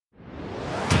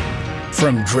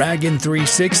From Dragon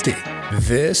 360,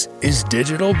 this is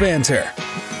Digital Banter,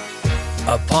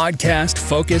 a podcast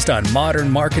focused on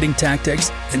modern marketing tactics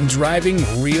and driving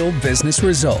real business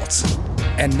results.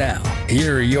 And now,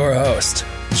 here are your hosts,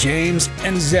 James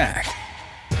and Zach.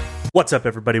 What's up,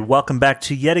 everybody? Welcome back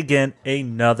to yet again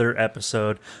another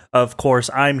episode. Of course,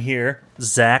 I'm here,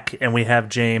 Zach, and we have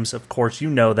James. Of course, you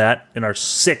know that in our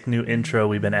sick new intro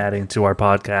we've been adding to our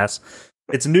podcast.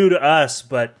 It's new to us,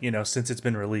 but, since it's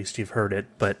been released, you've heard it.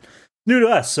 But new to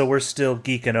us, so we're still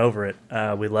geeking over it.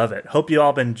 We love it. Hope you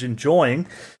all been enjoying.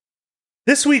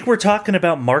 This week, we're talking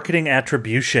about marketing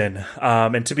attribution.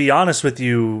 And to be honest with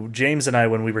you, James and I,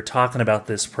 when we were talking about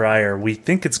this prior, we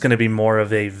think it's going to be more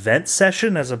of a vent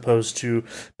session as opposed to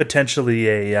potentially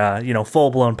a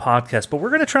full-blown podcast. But we're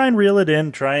going to try and reel it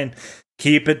in, try and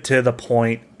keep it to the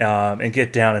point, and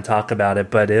get down and talk about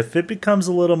it. But if it becomes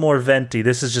a little more venty,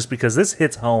 this is just because this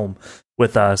hits home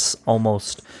with us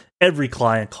almost every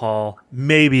client call,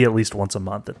 maybe at least once a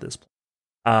month at this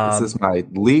point. This is my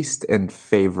least and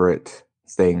favorite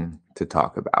thing to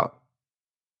talk about.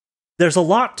 There's a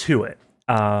lot to it.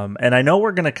 And I know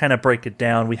we're going to kind of break it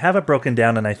down. We have it broken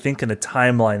down, and I think in a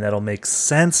timeline that'll make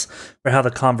sense for how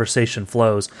the conversation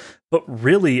flows. But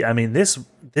really, I mean, this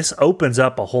opens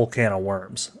up a whole can of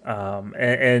worms.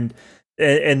 And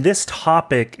this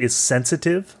topic is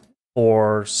sensitive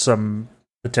for some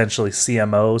potentially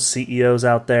CMOs, CEOs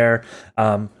out there,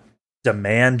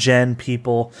 demand gen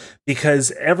people,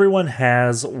 because everyone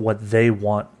has what they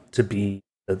want to be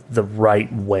the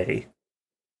right way.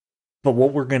 But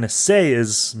what we're going to say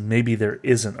is maybe there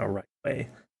isn't a right way.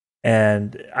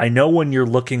 And I know when you're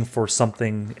looking for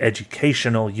something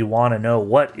educational, you want to know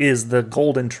what is the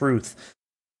golden truth.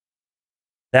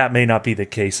 That may not be the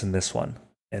case in this one.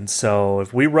 And so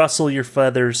if we rustle your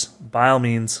feathers, by all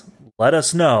means, let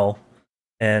us know.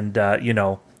 And,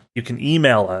 you can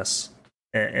email us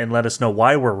and let us know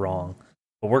why we're wrong.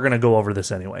 But we're going to go over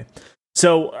this anyway.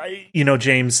 So,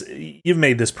 James, you've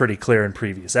made this pretty clear in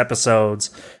previous episodes.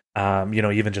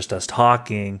 Even just us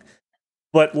talking.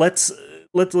 But let's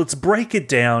break it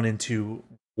down into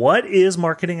what is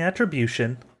marketing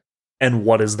attribution and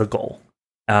what is the goal.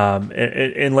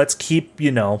 And let's keep,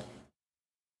 no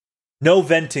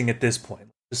venting at this point.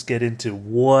 Just get into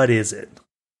what is it.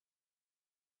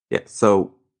 Yeah,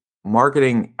 so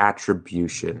marketing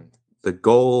attribution. The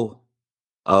goal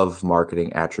of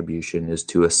marketing attribution is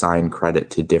to assign credit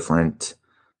to different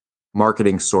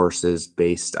marketing sources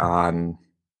based on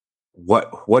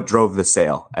what drove the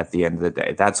sale at the end of the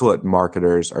day. That's what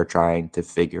marketers are trying to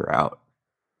figure out.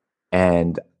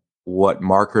 And what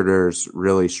marketers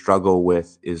really struggle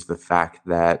with is the fact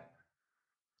that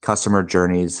customer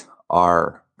journeys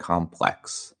are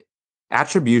complex.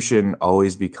 Attribution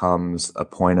always becomes a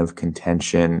point of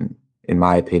contention, in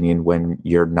my opinion, when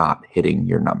you're not hitting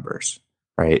your numbers,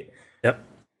 right? Yep.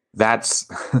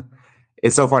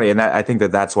 It's so funny, and I think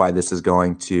that's why this is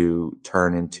going to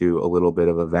turn into a little bit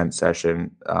of a vent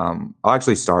session. I'll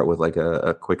actually start with like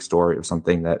a quick story of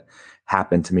something that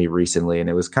happened to me recently, and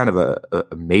it was kind of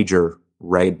a major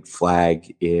red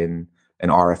flag in an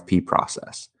RFP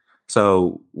process.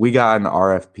 So we got an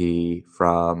RFP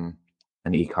from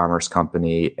an e-commerce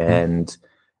company, and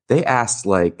they asked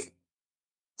like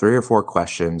 3 or 4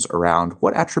 questions around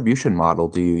what attribution model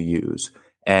do you use?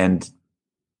 And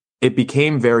it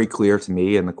became very clear to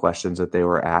me in the questions that they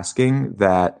were asking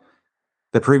that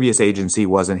the previous agency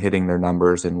wasn't hitting their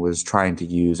numbers and was trying to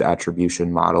use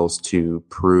attribution models to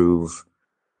prove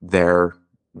their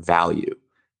value.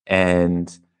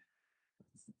 And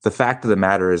the fact of the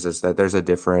matter is that there's a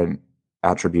different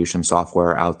attribution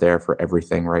software out there for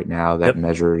everything right now that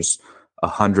measures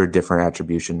 100 different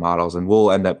attribution models. And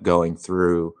we'll end up going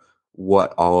through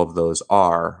what all of those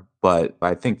are. But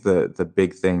I think the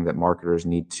big thing that marketers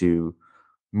need to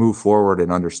move forward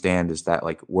and understand is that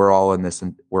like we're all in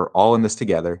this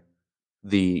together.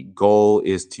 The goal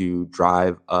is to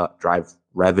drive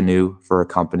revenue for a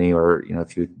company, or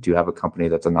if you do have a company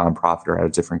that's a nonprofit or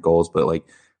has different goals, but like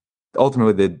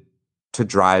ultimately to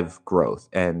drive growth.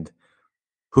 And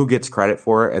who gets credit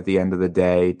for it at the end of the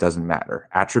day doesn't matter.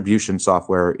 Attribution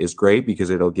software is great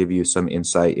because it'll give you some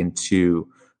insight into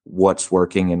what's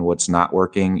working and what's not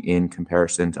working in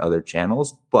comparison to other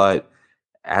channels. But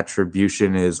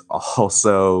attribution is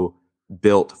also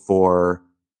built for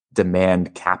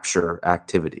demand capture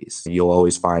activities. You'll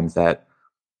always find that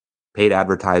paid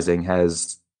advertising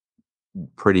has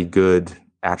pretty good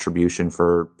attribution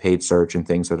for paid search and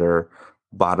things that are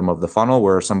bottom of the funnel,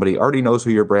 where somebody already knows who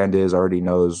your brand is, already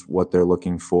knows what they're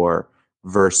looking for,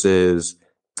 versus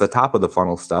the top of the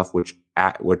funnel stuff,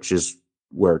 which is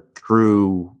where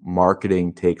true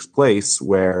marketing takes place,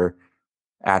 where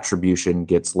attribution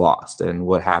gets lost. And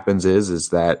what happens is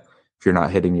that if you're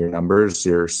not hitting your numbers,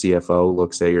 your CFO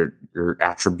looks at your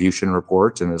attribution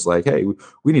report and is like, hey,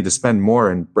 we need to spend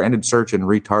more in branded search and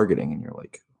retargeting. And you're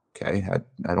like, okay,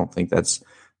 I don't think that's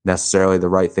necessarily the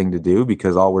right thing to do,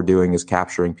 because all we're doing is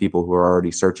capturing people who are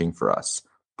already searching for us,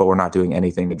 but we're not doing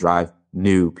anything to drive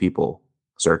new people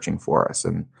searching for us.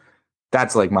 And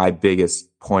that's like my biggest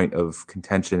point of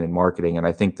contention in marketing. And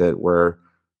I think that where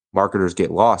marketers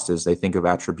get lost is they think of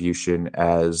attribution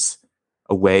as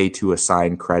a way to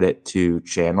assign credit to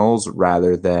channels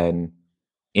rather than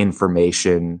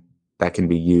information that can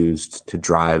be used to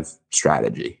drive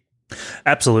strategy.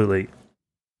 Absolutely.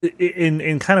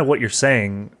 In kind of what you're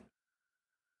saying,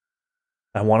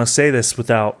 I want to say this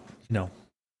without,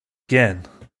 again,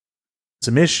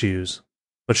 some issues,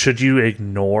 but should you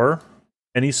ignore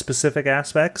any specific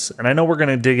aspects? And I know we're going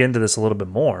to dig into this a little bit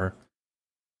more,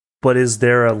 but is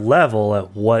there a level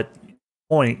at what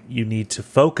point you need to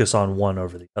focus on one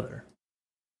over the other?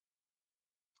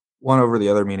 One over the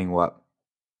other meaning what?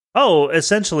 Oh,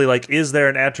 essentially, like, is there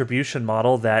an attribution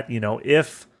model that,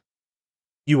 if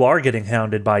you are getting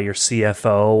hounded by your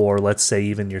CFO or let's say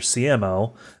even your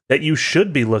CMO, that you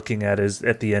should be looking at is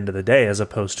at the end of the day, as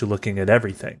opposed to looking at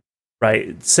everything,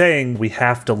 right? Saying we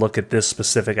have to look at this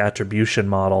specific attribution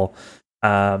model.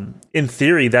 In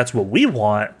theory, that's what we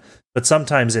want, but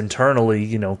sometimes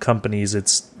internally, companies,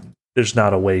 there's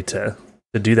not a way to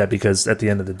do that, because at the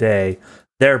end of the day,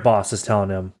 their boss is telling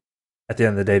them, at the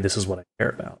end of the day, this is what I care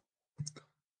about.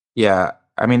 Yeah.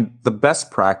 I mean, the best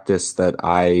practice that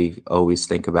I always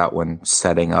think about when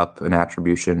setting up an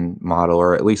attribution model,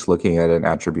 or at least looking at an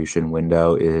attribution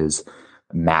window, is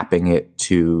mapping it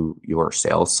to your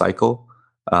sales cycle.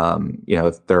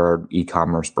 If there are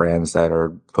e-commerce brands that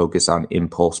are focused on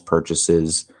impulse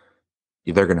purchases,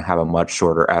 they're going to have a much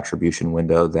shorter attribution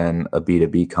window than a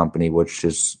B2B company, which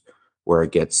is where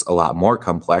it gets a lot more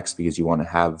complex, because you want to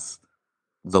have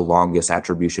the longest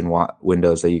attribution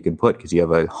windows that you can put, because you have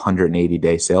a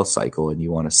 180-day sales cycle and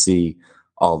you want to see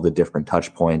all the different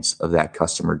touch points of that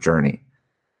customer journey.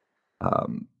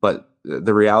 But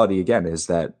the reality, again, is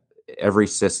that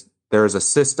there's a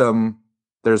system,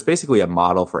 there's basically a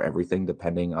model for everything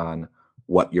depending on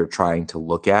what you're trying to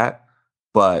look at,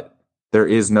 but there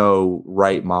is no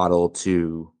right model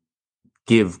to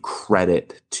give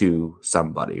credit to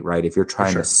somebody, right? If you're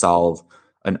trying to solve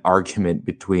an argument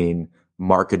between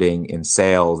marketing and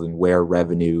sales and where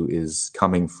revenue is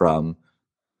coming from,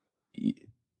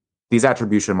 these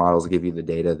attribution models give you the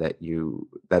data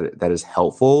that is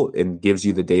helpful and gives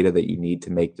you the data that you need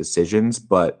to make decisions.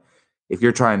 But if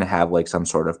you're trying to have like some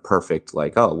sort of perfect,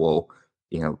 like, oh, well,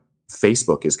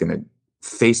 Facebook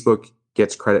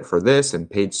gets credit for this, and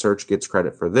paid search gets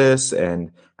credit for this,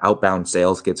 and outbound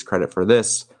sales gets credit for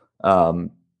this,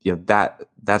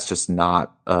 that's just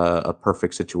not a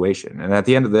perfect situation. And at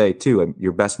the end of the day, too,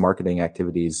 your best marketing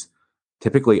activities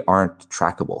typically aren't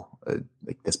trackable.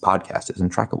 Like this podcast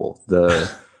isn't trackable.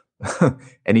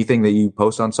 Anything that you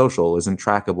post on social isn't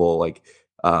trackable. Like,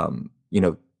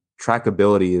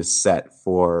 trackability is set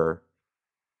for.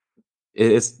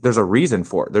 There's a reason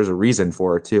for it. There's a reason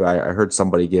for it too. I heard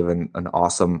somebody give an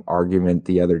awesome argument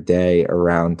the other day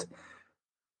around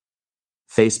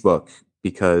Facebook,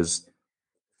 because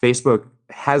Facebook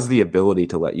has the ability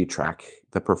to let you track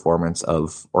the performance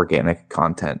of organic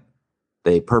content.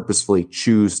 They purposefully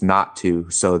choose not to,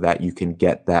 so that you can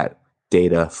get that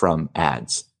data from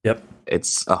ads. Yep.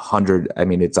 It's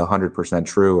 100%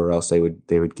 true, or else they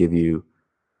would give you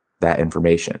that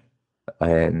information.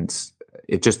 And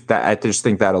I just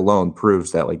think that alone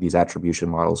proves that, like, these attribution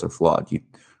models are flawed. You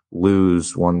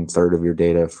lose 1/3 of your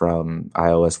data from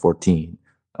iOS 14.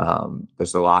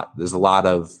 There's a lot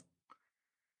of,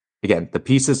 again, the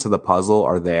pieces to the puzzle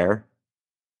are there,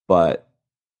 but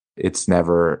it's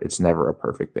never a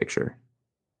perfect picture.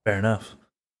 Fair enough.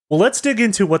 Well, let's dig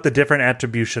into what the different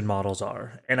attribution models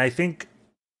are. And I think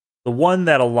the one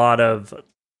that a lot of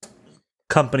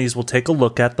companies will take a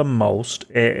look at the most,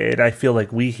 and I feel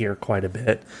like we hear quite a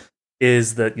bit,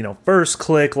 is the first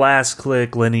click, last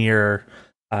click, linear,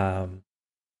 time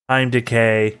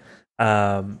decay.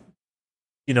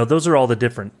 Those are all the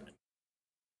different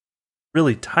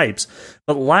really types.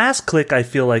 But last click, I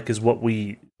feel like, is what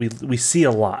we see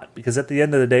a lot, because at the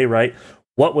end of the day, right,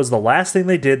 what was the last thing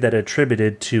they did that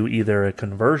attributed to either a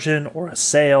conversion or a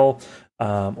sale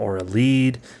or a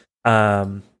lead?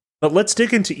 But let's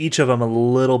dig into each of them a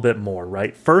little bit more,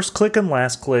 right? First click and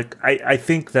last click, I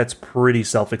think that's pretty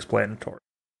self-explanatory.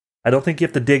 I don't think you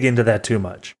have to dig into that too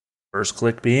much. First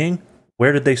click being,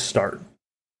 where did they start?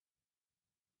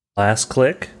 Last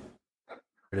click,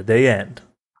 where did they end?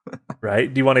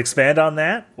 right? Do you want to expand on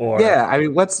that? Or Yeah, I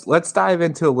mean, let's dive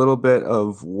into a little bit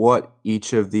of what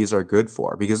each of these are good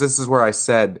for, because this is where I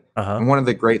said, uh-huh. and one of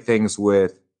the great things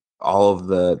with all of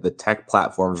the tech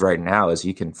platforms right now is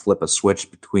you can flip a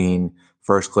switch between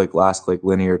first click, last click,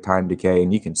 linear, time decay,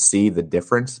 and you can see the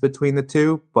difference between the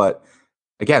two. But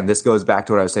again, this goes back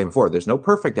to what I was saying before. There's no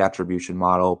perfect attribution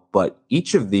model, but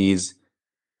each of these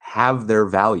have their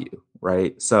value,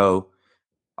 right? So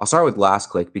I'll start with last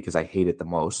click because I hate it the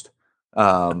most.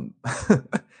 Um,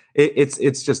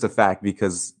 it's just a fact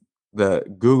because the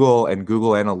Google and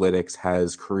Google Analytics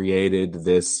has created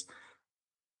this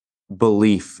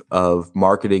belief of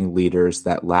marketing leaders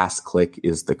that last click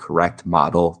is the correct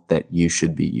model that you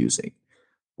should be using.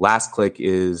 Last click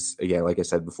is, again, like I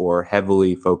said before,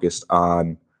 heavily focused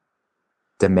on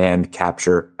demand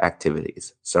capture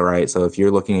activities. So, right. So if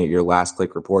you're looking at your last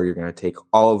click report, you're going to take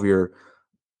all of your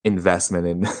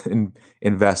investment and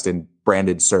invest in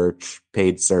branded search,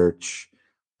 paid search,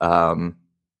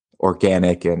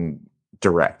 organic, and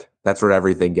direct. That's what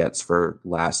everything gets for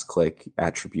last click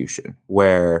attribution,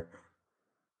 where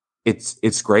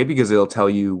it's great because it'll tell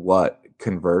you what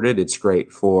converted. It's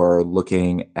great for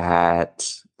looking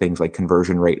at things like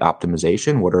conversion rate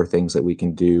optimization. What are things that we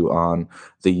can do on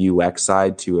the UX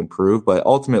side to improve? But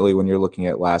ultimately, when you're looking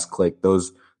at last click,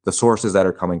 the sources that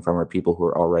are coming from are people who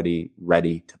are already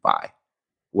ready to buy.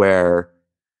 Where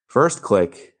first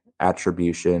click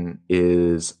attribution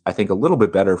is, I think, a little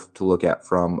bit better to look at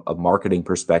from a marketing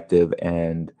perspective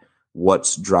and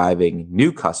what's driving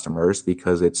new customers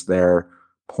because it's their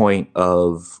point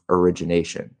of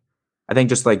origination. I think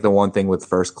just like the one thing with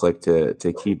first click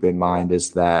to keep in mind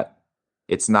is that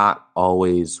it's not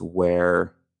always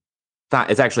where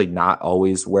it's actually not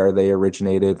always where they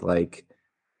originated. Like,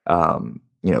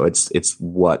 it's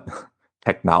what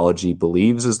technology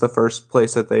believes is the first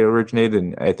place that they originated.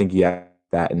 And I think you have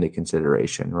that into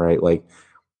consideration, right? Like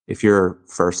if your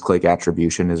first click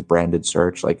attribution is branded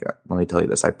search, like let me tell you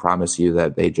this, I promise you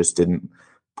that they just didn't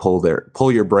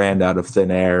pull your brand out of thin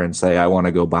air and say, I want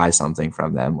to go buy something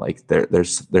from them. Like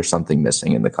there's something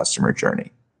missing in the customer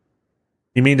journey.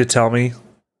 You mean to tell me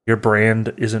your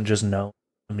brand isn't just known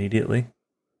immediately?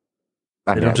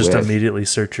 They don't just immediately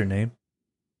search your name?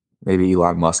 Maybe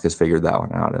Elon Musk has figured that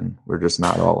one out and we're just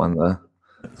not all in the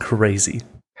crazy.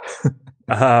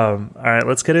 All right,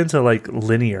 let's get into like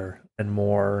linear and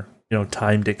more,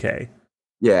 time decay.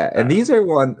 Yeah, and these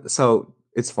are so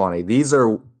it's funny. These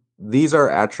are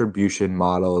attribution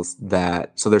models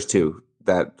that, so there's two,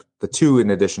 that the two in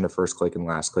addition to first click and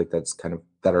last click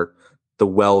that are the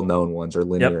well-known ones are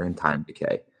linear and time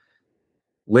decay.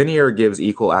 Linear gives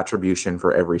equal attribution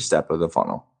for every step of the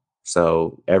funnel.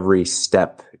 So every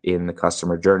step in the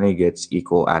customer journey gets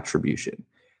equal attribution.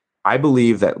 I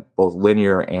believe that both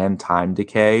linear and time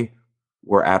decay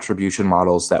were attribution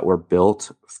models that were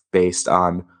built based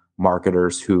on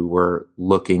marketers who were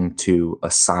looking to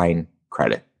assign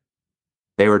credit.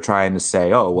 They were trying to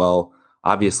say, oh, well,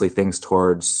 obviously things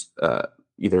towards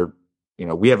either,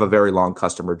 we have a very long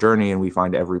customer journey and we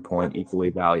find every point equally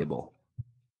valuable.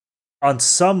 On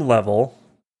some level,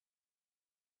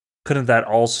 couldn't that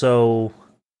also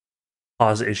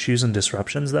cause issues and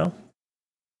disruptions, though?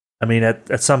 I mean,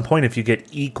 at some point, if you get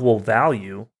equal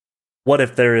value, what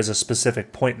if there is a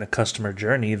specific point in the customer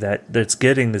journey that's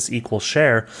getting this equal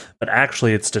share, but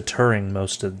actually it's deterring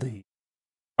most of the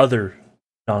other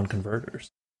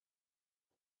non-converters?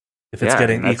 If it's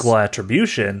getting equal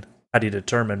attribution, how do you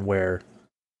determine where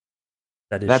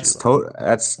that issue?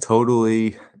 That's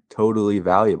totally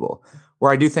valuable.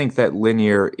 Where I do think that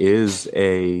linear is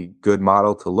a good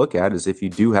model to look at is if you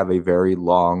do have a very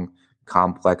long,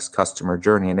 complex customer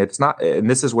journey, and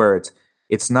this is where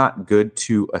it's not good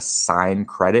to assign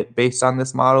credit based on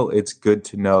this model. It's good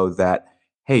to know that,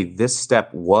 hey, this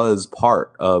step was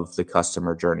part of the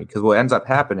customer journey, because what ends up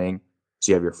happening is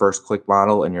you have your first click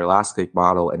model and your last click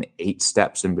model and 8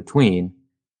 steps in between,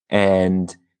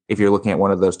 and if you're looking at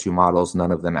one of those two models,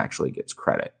 none of them actually gets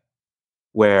credit.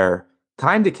 Where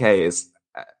time decay is,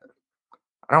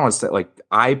 I don't want to say, like,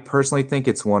 I personally think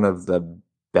it's one of the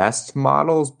best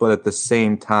models, but at the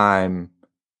same time,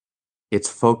 it's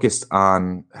focused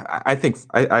on, I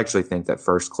actually think that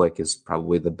first click is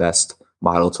probably the best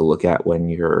model to look at when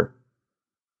you're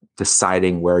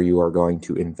deciding where you are going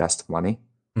to invest money.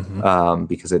 Mm-hmm.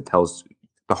 Because it tells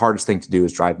the hardest thing to do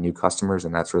is drive new customers,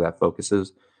 and that's where that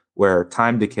focuses. Where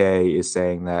time decay is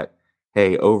saying that,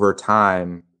 hey, over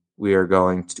time, we're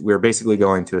basically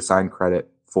going to assign credit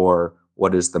for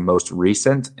what is the most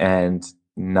recent and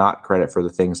not credit for the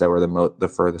things that were the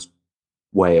furthest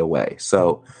way away.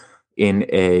 So in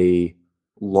a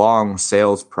long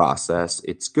sales process,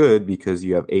 it's good because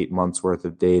you have 8 months worth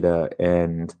of data,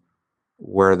 and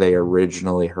where they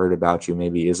originally heard about you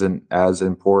maybe isn't as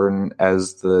important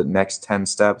as the next 10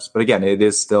 steps. But again, it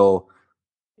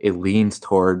leans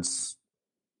towards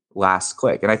last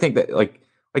click. And I think that like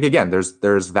again,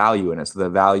 there's value in it. So the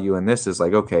value in this is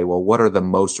like, okay, well, what are the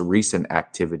most recent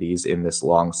activities in this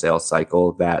long sales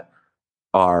cycle that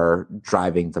are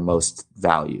driving the most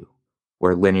value?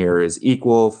 Where linear is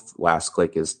equal, last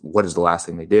click is what is the last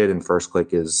thing they did, and first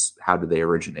click is how did they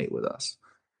originate with us.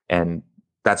 And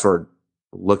that's where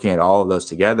looking at all of those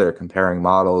together, comparing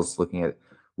models, looking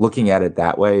at it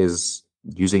that way, is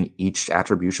using each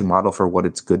attribution model for what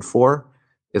it's good for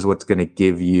is what's going to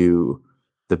give you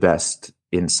the best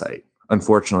insight.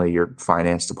 Unfortunately, your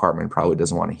finance department probably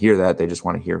doesn't want to hear that. They just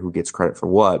want to hear who gets credit for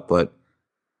what. But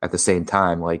at the same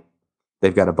time, like,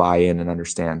 they've got to buy in and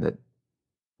understand that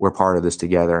we're part of this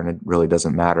together, and it really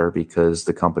doesn't matter because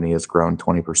the company has grown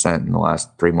 20% in the last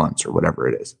 3 months or whatever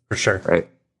it is. For sure. Right.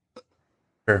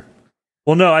 Sure.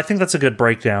 Well, no, I think that's a good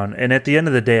breakdown. And at the end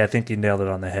of the day, I think you nailed it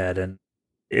on the head. And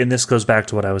this goes back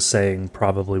to what I was saying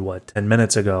probably, 10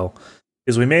 minutes ago,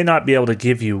 is we may not be able to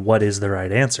give you what is the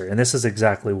right answer. And this is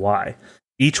exactly why.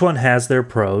 Each one has their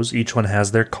pros, each one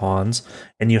has their cons,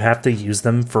 and you have to use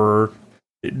them for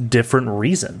different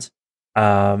reasons.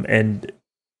 And,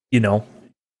 you know,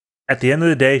 at the end of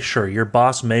the day, sure, your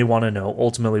boss may want to know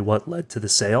ultimately what led to the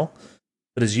sale.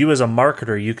 But as you as a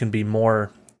marketer, you can be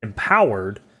more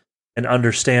empowered and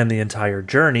understand the entire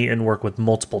journey and work with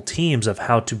multiple teams of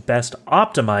how to best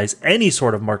optimize any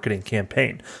sort of marketing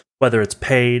campaign, whether it's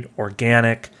paid,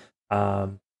 organic, I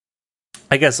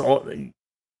guess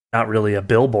not really a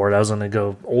billboard. I was going to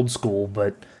go old school,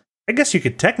 but I guess you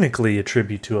could technically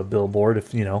attribute to a billboard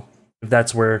if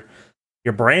that's where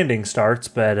your branding starts,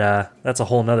 but that's a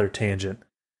whole nother tangent.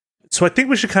 So I think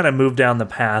we should kind of move down the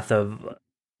path of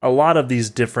a lot of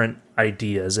these different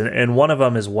ideas. And one of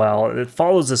them as well, it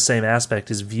follows the same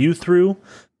aspect, is view through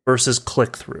versus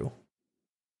click through.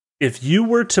 If you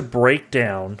were to break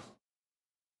down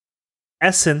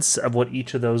essence of what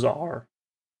each of those are,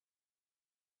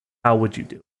 how would you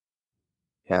do it?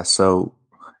 Yeah, so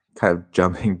kind of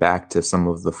jumping back to some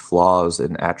of the flaws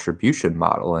in attribution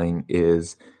modeling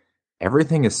is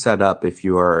everything is set up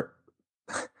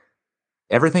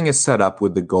everything is set up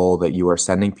with the goal that you are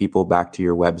sending people back to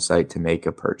your website to make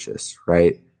a purchase,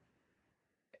 right?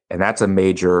 And that's a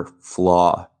major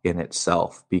flaw in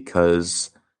itself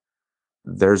because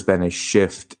there's been a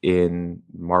shift in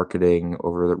marketing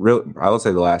over I would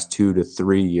say the last 2 to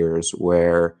 3 years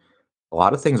where a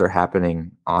lot of things are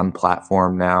happening on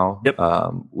platform now. Yep.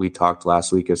 We talked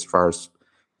last week as far as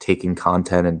taking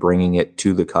content and bringing it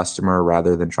to the customer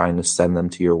rather than trying to send them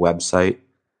to your website.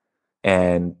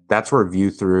 And that's where view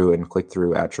through and click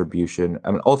through attribution. I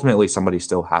mean, ultimately somebody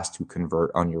still has to convert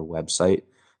on your website,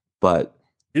 but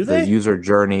the user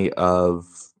journey of,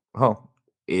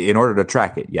 in order to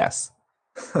track it, yes.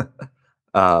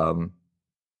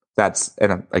 Let's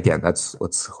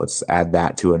add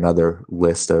that to another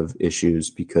list of issues,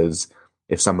 because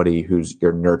if somebody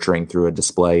you're nurturing through a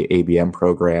display ABM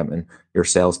program and your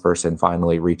salesperson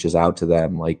finally reaches out to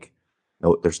them, like,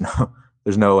 no, there's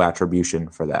no attribution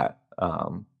for that.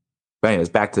 But anyways,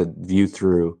 back to view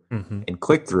through and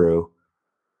click through.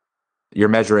 You're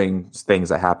measuring things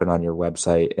that happen on your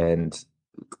website, and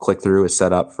click through is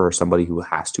set up for somebody who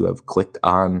has to have clicked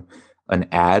on an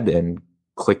ad and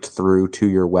clicked through to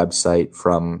your website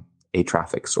from a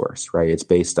traffic source, right? It's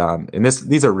based on, and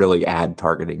these are really ad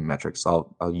targeting metrics.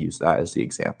 So I'll use that as the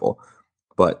example.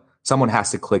 But someone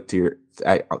has to click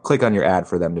on your ad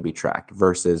for them to be tracked,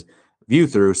 versus view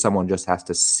through, someone just has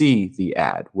to see the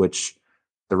ad, which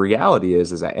the reality is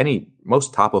that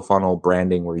most top of funnel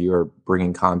branding where you're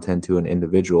bringing content to an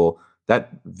individual, that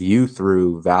view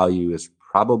through value is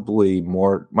probably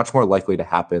much more likely to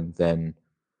happen than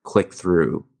click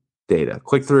through data.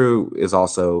 Click through is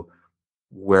also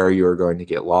where you're going to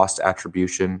get lost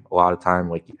attribution a lot of time.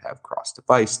 Like, you have cross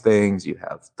device things, you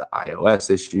have the iOS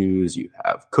issues, you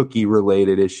have cookie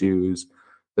related issues.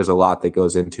 There's a lot that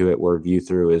goes into it, where view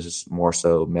through is more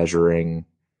so measuring,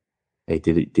 hey,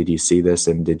 did you see this,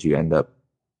 and did you end up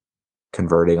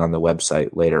converting on the website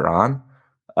later on?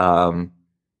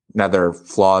 Now, there are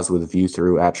flaws with view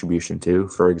through attribution too.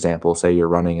 For example, say you're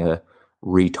running a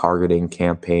retargeting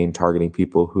campaign targeting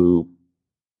people who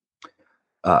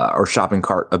are shopping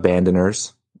cart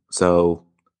abandoners. So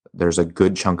there's a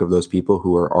good chunk of those people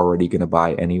who are already going to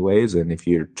buy anyways. And if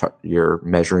you're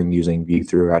measuring using view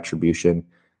through attribution,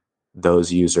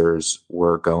 those users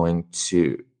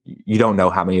you don't know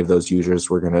how many of those users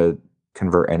were going to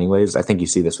convert anyways. I think you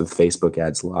see this with Facebook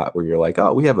ads a lot where you're like,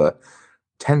 oh, we have a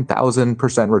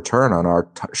 10,000% return on our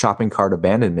shopping cart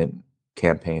abandonment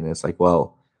campaign. And it's like,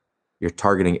 well, you're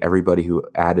targeting everybody who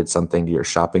added something to your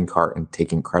shopping cart and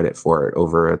taking credit for it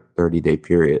over a 30-day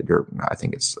period. Or I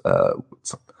think it's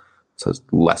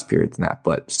less period than that,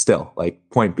 but still, like,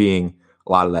 point being,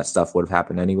 a lot of that stuff would have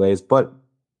happened anyways. But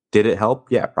did it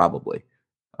help? Yeah, probably.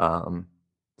 So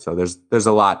there's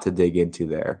a lot to dig into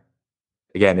there.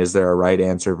 Again, is there a right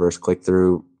answer versus click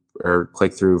through or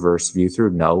click through versus view through?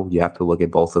 No, you have to look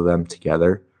at both of them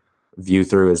together. View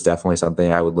through is definitely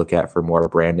something I would look at for more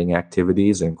branding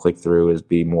activities, and click through is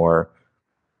be more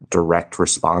direct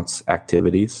response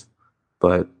activities.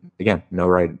 But again, no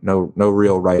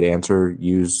real right answer.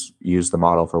 Use the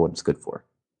model for what it's good for.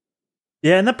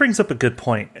 Yeah, and that brings up a good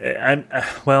point.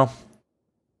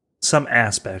 Some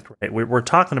aspect, right? We're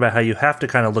talking about how you have to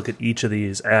kind of look at each of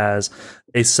these as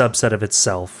a subset of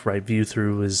itself, right? View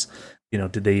through is,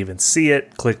 did they even see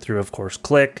it? Click through, of course,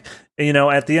 click. And,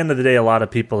 at the end of the day, a lot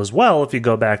of people as well, if you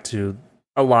go back to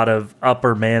a lot of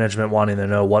upper management wanting to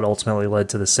know what ultimately led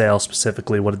to the sale,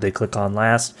 specifically, what did they click on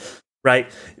last,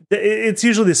 right? It's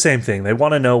usually the same thing. They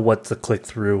want to know what the click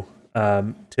through,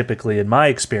 typically, in my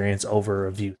experience, over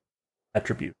a view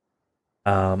attribute.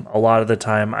 A lot of the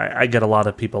time, I get a lot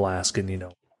of people asking,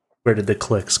 where did the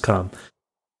clicks come?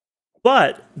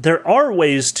 But there are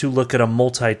ways to look at a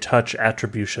multi-touch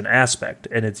attribution aspect,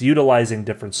 and it's utilizing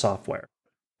different software.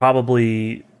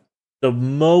 Probably the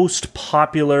most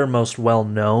popular, most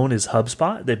well-known is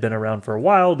HubSpot. They've been around for a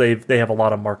while. They have a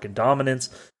lot of market dominance.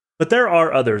 But there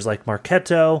are others like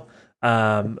Marketo.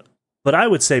 But I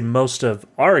would say most of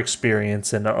our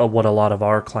experience and what a lot of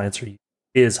our clients are using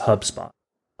is HubSpot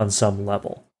on some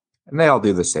level. And they all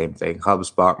do the same thing.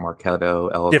 HubSpot,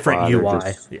 Marketo, Eloquat. Different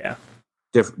UI, yeah.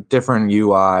 Different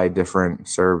UI,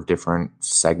 serve different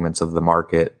segments of the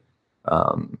market.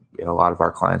 A lot of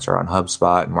our clients are on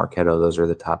HubSpot and Marketo. Those are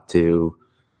the top two.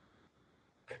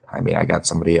 I mean, I got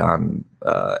somebody on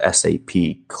SAP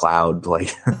Cloud.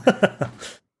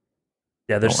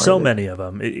 Yeah, there's so many of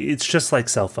them. It's just like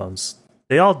cell phones.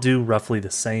 They all do roughly the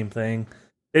same thing.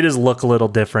 They just look a little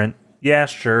different. Yeah,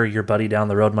 sure, your buddy down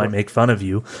the road might make fun of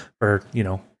you for,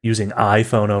 using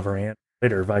iPhone over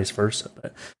Android or vice versa.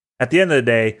 But at the end of the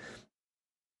day,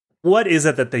 what is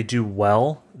it that they do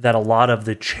well that a lot of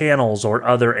the channels or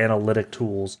other analytic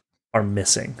tools are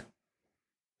missing?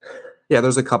 Yeah,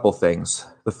 there's a couple things.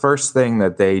 The first thing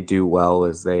that they do well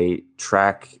is they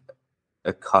track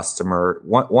a customer.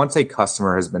 Once a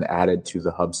customer has been added to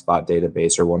the HubSpot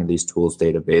database or one of these tools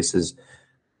databases,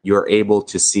 you're able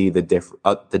to see the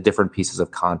different pieces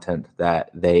of content that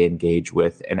they engage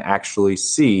with and actually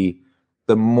see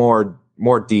the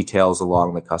more details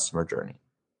along the customer journey.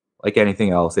 Like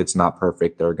anything else, it's not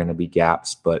perfect. There are going to be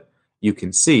gaps, but you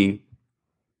can see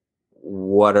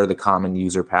what are the common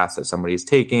user paths that somebody is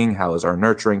taking, how is our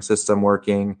nurturing system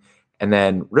working, and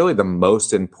then really the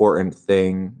most important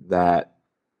thing that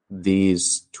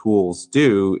these tools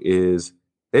do is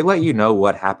they let you know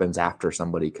what happens after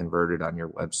somebody converted on your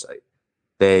website.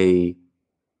 They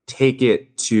take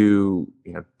it to,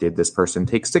 did this person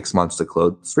take 6 months to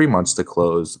close, 3 months to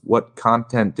close? What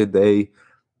content did they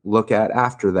look at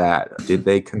after that? Did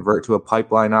they convert to a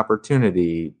pipeline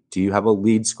opportunity? Do you have a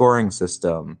lead scoring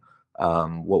system?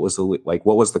 What was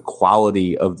the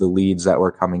quality of the leads that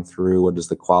were coming through? What is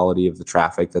the quality of the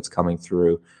traffic that's coming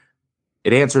through?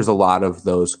 It answers a lot of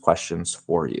those questions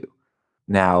for you.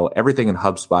 Now, everything in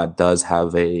HubSpot does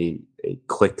have a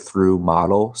click-through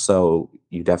model, so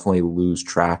you definitely lose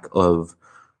track of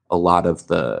a lot of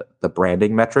the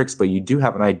branding metrics, but you do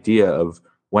have an idea of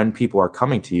when people are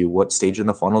coming to you, what stage in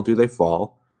the funnel do they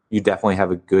fall? You definitely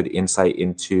have a good insight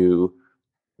into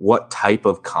what type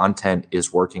of content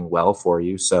is working well for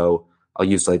you. So I'll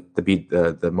use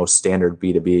the most standard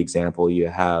B2B example. You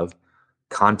have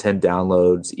content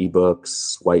downloads,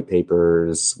 ebooks, white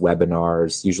papers,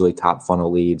 webinars, usually top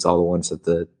funnel leads, all the ones that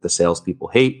the salespeople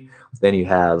hate. Then you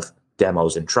have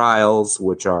demos and trials,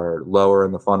 which are lower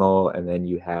in the funnel. And then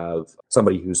you have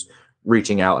somebody who's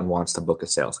reaching out and wants to book a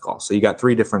sales call. So you got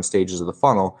 3 different stages of the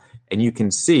funnel, and you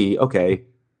can see, okay,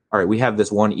 all right, we have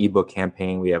this one ebook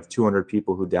campaign. We have 200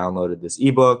 people who downloaded this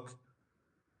ebook.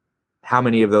 How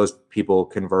many of those people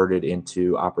converted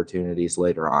into opportunities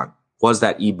later on? Was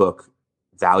that ebook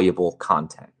valuable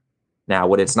content? Now,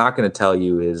 what it's not going to tell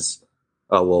you is,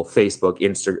 oh, well, Facebook,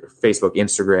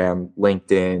 Instagram,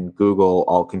 LinkedIn, Google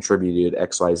all contributed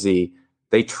XYZ.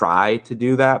 They try to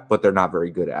do that, but they're not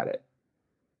very good at it.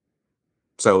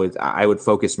 So I would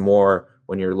focus more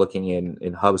when you're looking in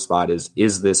HubSpot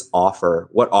is this offer,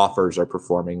 what offers are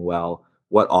performing well?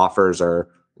 What offers are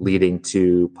leading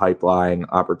to pipeline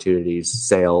opportunities,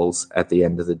 sales at the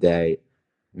end of the day,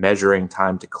 measuring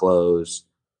time to close,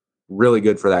 really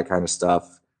good for that kind of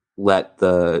stuff. Let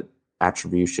the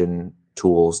attribution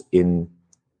tools in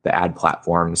the ad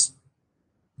platforms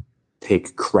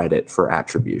take credit for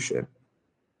attribution.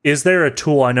 Is there a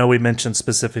tool, I know we mentioned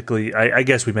specifically, I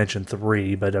guess we mentioned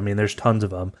 3, but I mean, there's tons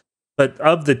of them. But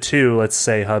of the 2, let's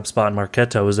say HubSpot and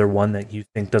Marketo, is there one that you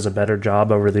think does a better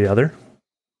job over the other?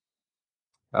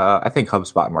 I think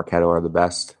HubSpot and Marketo are the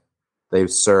best. They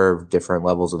serve different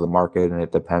levels of the market, and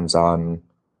it depends on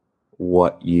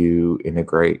what you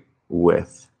integrate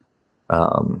with.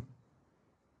 Pardot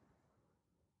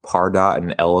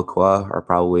and Eloqua are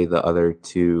probably the other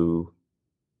 2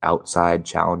 outside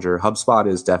challenger. HubSpot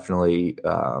is definitely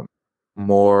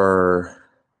more,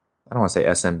 I don't want to say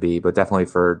SMB, but definitely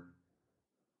for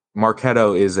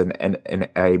Marketo is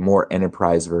a more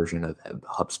enterprise version of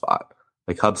HubSpot.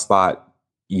 Like HubSpot,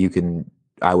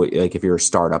 if you're a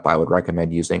startup, I would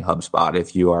recommend using HubSpot.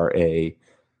 If you are a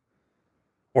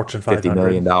Fortune 500 $50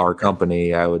 million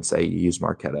company, I would say use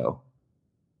Marketo.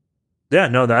 Yeah,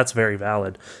 no, that's very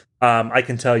valid. I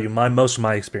can tell you, most of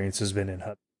my experience has been in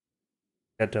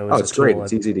Marketo. It's great.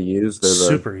 It's easy to use. They're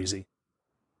super easy.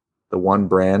 The one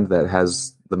brand that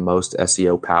has the most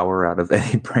SEO power out of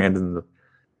any brand in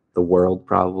the world,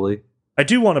 probably. I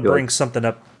do want to bring something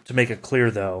up to make it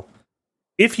clear, though.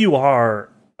 If you are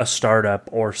a startup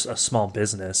or a small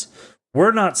business,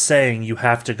 we're not saying you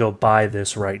have to go buy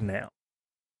this right now.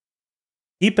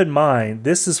 Keep in mind,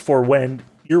 this is for when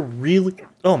you're really,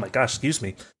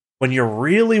 when you're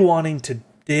really wanting to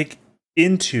dig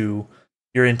into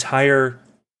your entire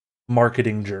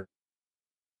marketing journey.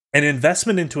 An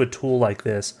investment into a tool like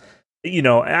this, I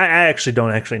actually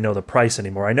don't know the price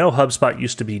anymore. I know HubSpot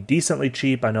used to be decently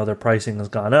cheap. I know their pricing has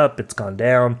gone up. It's gone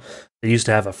down. They used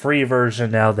to have a free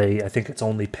version. Now I think it's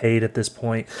only paid at this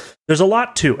point. There's a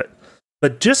lot to it.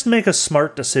 But just make a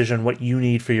smart decision what you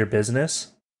need for your business.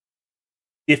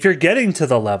 If you're getting to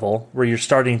the level where you're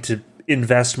starting to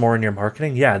invest more in your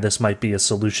marketing, yeah, this might be a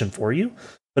solution for you.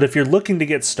 But if you're looking to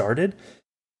get started,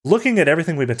 looking at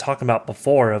everything we've been talking about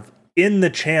before of in the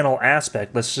channel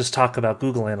aspect, let's just talk about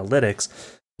Google Analytics,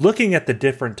 looking at the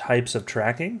different types of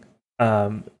tracking,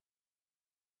 that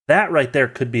right there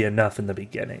could be enough in the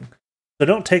beginning. So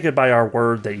don't take it by our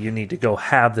word that you need to go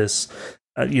have this,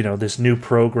 this new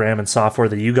program and software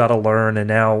that you got to learn, and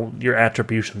now your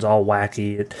attribution's all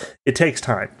wacky. It takes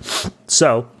time.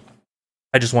 So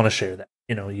I just want to share that.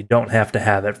 You don't have to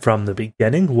have it from the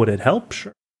beginning. Would it help?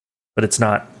 Sure. But it's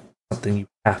not something you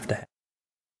have to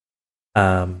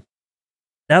have.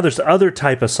 Now there's the other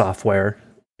type of software,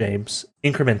 James,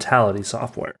 incrementality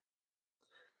software.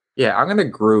 Yeah, I'm going to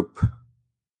group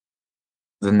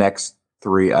the next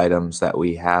 3 items that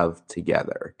we have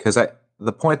together, because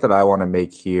the point that I want to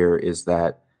make here is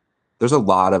that there's a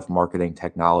lot of marketing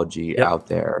technology out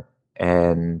there,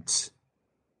 and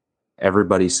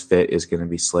everybody's fit is going to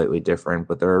be slightly different,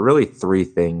 but there are really 3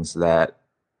 things that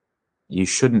you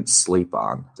shouldn't sleep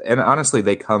on. And honestly,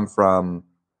 they come from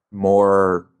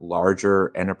more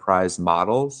larger enterprise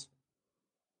models,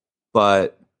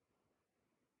 but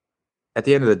at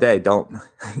the end of the day,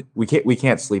 we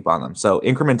can't sleep on them. So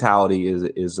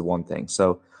incrementality is the one thing.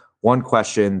 So one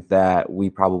question that we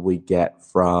probably get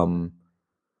from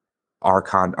our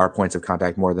points of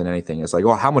contact more than anything is like,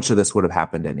 well, how much of this would have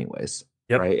happened anyways?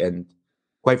 Yep. Right. And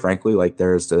quite frankly, like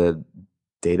there's the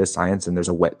data science and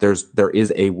there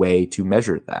is a way to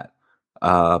measure that.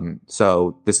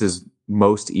 So this is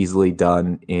most easily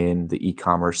done in the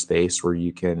e-commerce space, where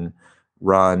you can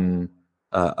run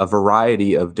a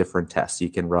variety of different tests. You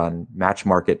can run match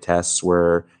market tests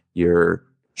where you're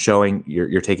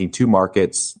taking 2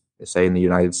 markets, say in the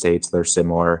United States, they're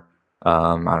similar.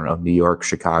 I don't know, New York,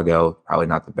 Chicago, probably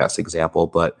not the best example,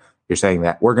 but you're saying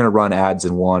that we're going to run ads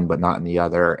in one, but not in the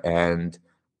other. And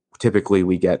typically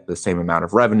we get the same amount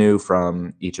of revenue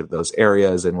from each of those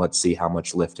areas, and let's see how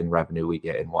much lift in revenue we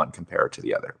get in one compared to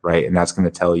the other, right? And that's going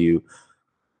to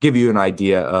give you an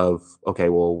idea of, okay,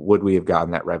 well, would we have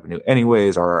gotten that revenue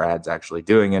anyways? Are our ads actually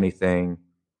doing anything,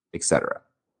 et cetera?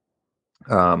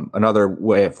 Another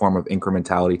form of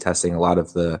incrementality testing, a lot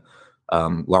of the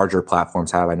larger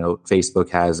platforms have, I know Facebook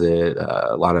has it,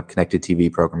 a lot of connected TV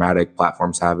programmatic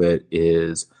platforms have it,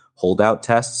 is holdout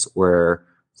tests, where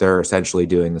they're essentially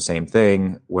doing the same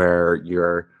thing, where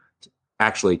you're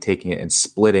actually taking it and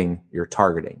splitting your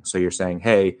targeting. So you're saying,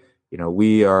 hey,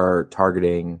 we are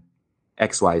targeting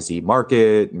XYZ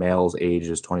market, males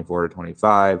ages 24 to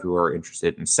 25 who are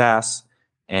interested in SaaS.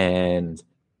 And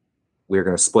we're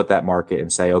going to split that market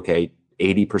and say, okay,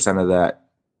 80% of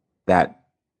that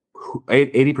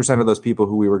 80% of those people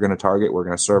who we were going to target were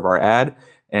going to serve our ad,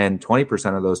 and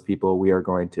 20% of those people we are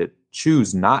going to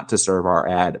choose not to serve our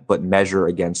ad, but measure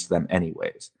against them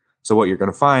anyways. So what you're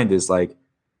going to find is like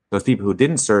those people who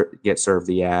didn't get served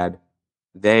the ad,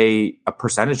 a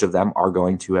percentage of them are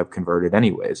going to have converted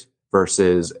anyways,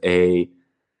 versus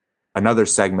another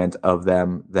segment of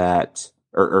them that,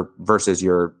 or versus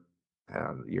your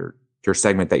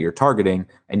segment that you're targeting,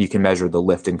 and you can measure the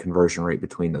lift in conversion rate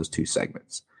between those two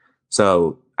segments.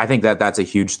 So I think that's a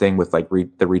huge thing with like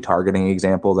the retargeting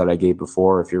example that I gave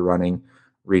before. If you're running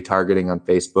retargeting on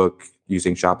Facebook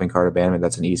using shopping cart abandonment,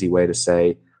 that's an easy way to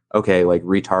say, okay, like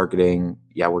retargeting,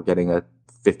 yeah, we're getting a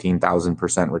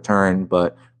 15,000% return,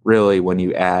 but really when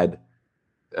you add,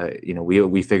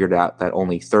 we figured out that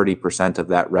only 30% of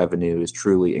that revenue is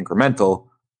truly incremental.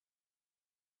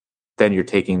 Then you're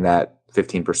taking that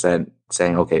 15%,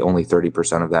 saying, okay, only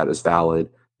 30% of that is valid.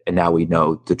 And now we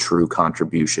know the true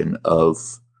contribution of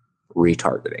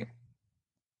retargeting.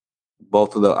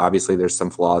 Both of obviously there's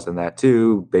some flaws in that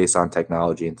too, based on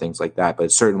technology and things like that, but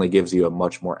it certainly gives you a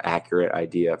much more accurate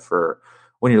idea for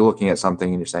when you're looking at something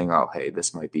and you're saying, oh, hey,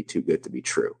 this might be too good to be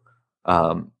true.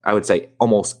 I would say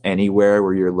almost anywhere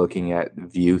where you're looking at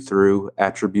view through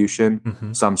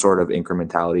attribution, some sort of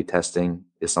incrementality testing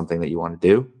is something that you want to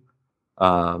do.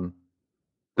 So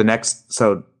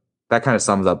that kind of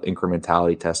sums up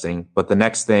incrementality testing. But the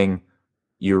next thing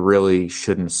you really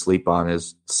shouldn't sleep on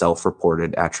is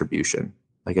self-reported attribution.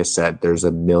 Like I said, there's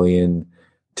a million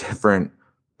different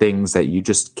things that you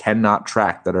just cannot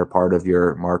track that are part of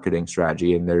your marketing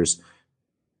strategy. And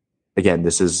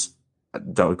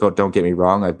don't get me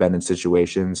wrong. I've been in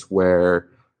situations where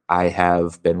I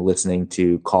have been listening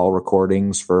to call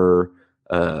recordings for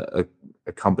a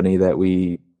company that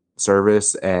we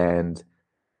service, and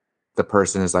the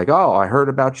person is like, oh, I heard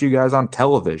about you guys on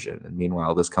television. And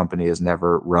meanwhile, this company has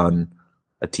never run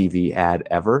a TV ad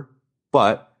ever.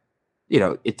 But,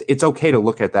 it's okay to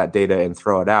look at that data and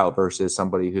throw it out versus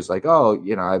somebody who's like, oh,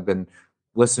 I've been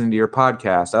listening to your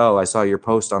podcast. Oh, I saw your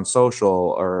post on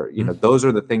social, or, those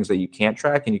are the things that you can't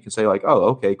track. And you can say like, oh,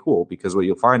 okay, cool. Because what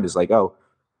you'll find is like, oh,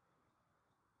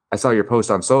 I saw your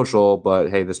post on social, but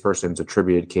hey, this person's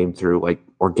attributed came through like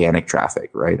organic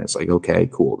traffic, right? And it's like, okay,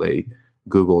 cool. They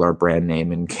Googled our brand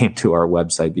name and came to our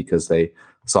website because they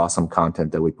saw some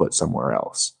content that we put somewhere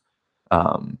else.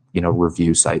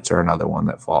 Review sites are another one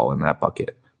that fall in that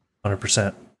bucket.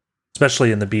 100%,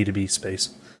 especially in the B2B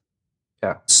space.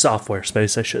 Yeah. Software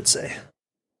space, I should say.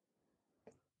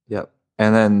 Yep.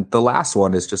 And then the last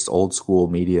one is just old school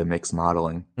media mix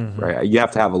modeling, right? You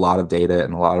have to have a lot of data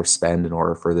and a lot of spend in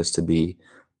order for this to be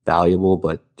valuable,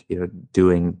 but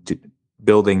building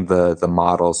the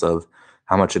models of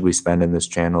how much did we spend in this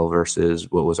channel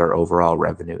versus what was our overall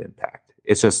revenue impact.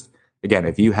 It's just, again,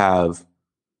 if you have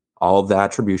all of the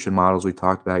attribution models we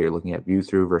talked about, you're looking at view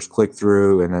through versus click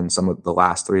through, and then some of the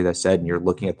last three that I said, and you're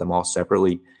looking at them all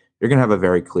separately, you're going to have a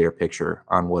very clear picture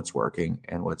on what's working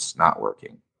and what's not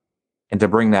working. And to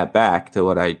bring that back to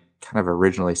what I kind of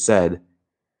originally said,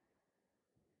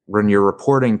 when you're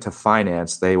reporting to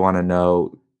finance, they want to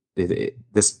know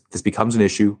this becomes an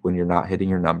issue when you're not hitting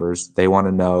your numbers. They want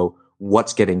to know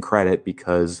what's getting credit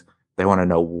because they want to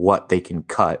know what they can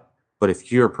cut. But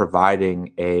if you're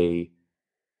providing a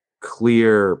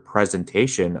clear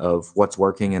presentation of what's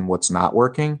working and what's not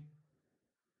working,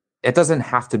 it doesn't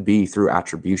have to be through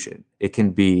attribution. It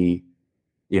can be,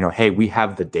 hey, we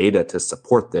have the data to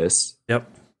support this. Yep.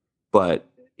 But,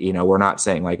 we're not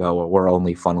saying like, oh, well, we're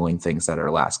only funneling things that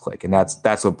are last click. And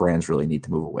that's what brands really need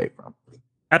to move away from.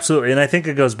 Absolutely. And I think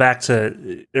it goes back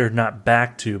to, or not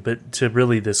back to, but to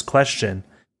really this question.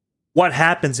 What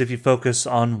happens if you focus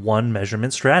on one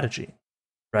measurement strategy,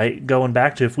 right? Going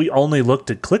back to if we only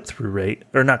looked at click-through rate,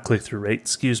 or not click-through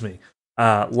rate,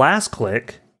 last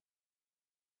click,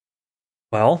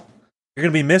 well, you're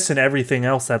going to be missing everything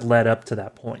else that led up to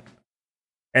that point.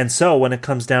 And so when it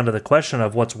comes down to the question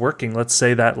of what's working, let's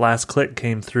say that last click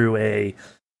came through a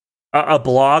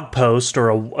blog post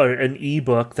or an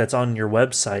ebook that's on your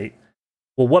website.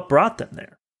 Well, what brought them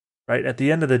there? Right? At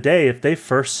the end of the day, if they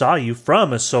first saw you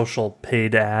from a social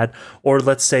paid ad, or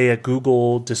let's say a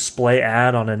Google display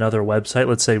ad on another website,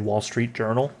 let's say Wall Street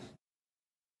Journal,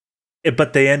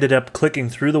 but they ended up clicking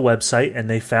through the website and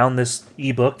they found this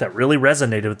ebook that really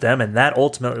resonated with them, and that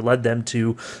ultimately led them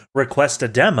to request a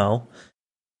demo,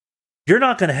 you're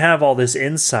not going to have all this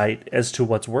insight as to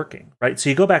what's working, right? So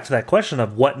you go back to that question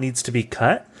of what needs to be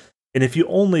cut, and if you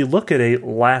only look at a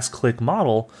last click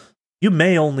model, you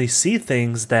may only see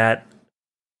things that,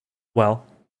 well,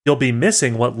 you'll be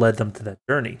missing what led them to that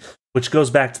journey, which goes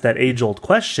back to that age-old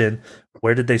question,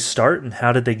 where did they start and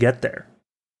how did they get there?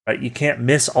 right? You can't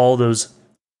miss all those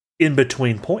in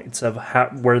between points of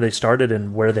where they started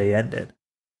and where they ended,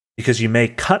 because you may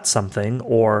cut something,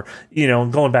 or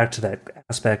going back to that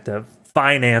aspect of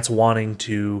finance wanting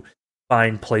to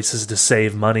find places to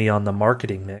save money on the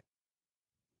marketing mix.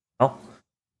 Well,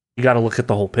 you got to look at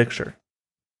the whole picture.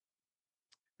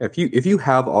 If you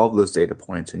have all of those data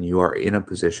points and you are in a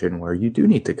position where you do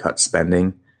need to cut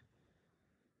spending,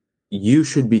 you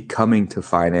should be coming to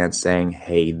finance saying,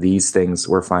 hey, these things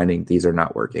we're finding, these are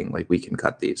not working. Like, we can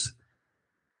cut these.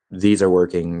 These are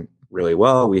working really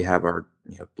well. We have our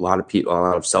a lot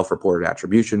of self-reported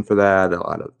attribution for that. A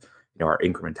lot of our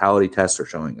incrementality tests are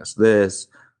showing us this.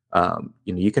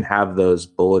 You can have those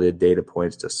bulleted data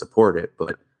points to support it,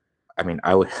 but I mean,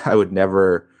 I would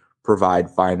never provide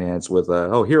finance with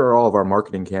here are all of our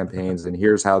marketing campaigns and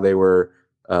here's how they were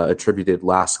attributed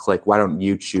last click. Why don't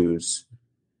you choose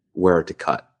where to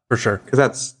cut? For sure.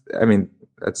 Because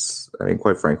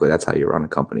quite frankly, that's how you run a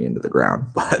company into the ground.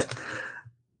 But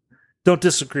don't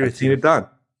disagree with you. It done.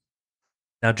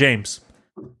 Now, James,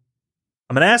 I'm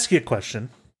going to ask you a question,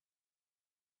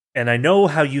 and I know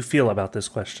how you feel about this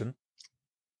question.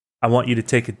 I want you to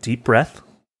take a deep breath,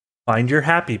 find your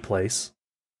happy place,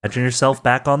 imagine yourself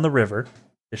back on the river,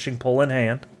 fishing pole in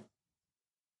hand.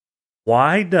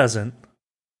 Why doesn't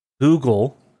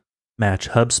Google match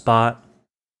HubSpot,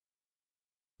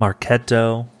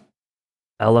 Marketo,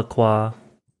 Eloqua?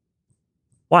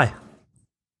 Why?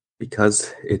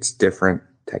 Because it's different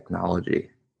technology.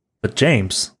 But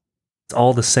James, it's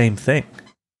all the same thing.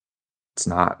 It's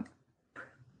not.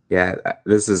 Yeah,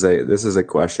 this is a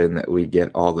question that we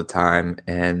get all the time,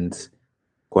 and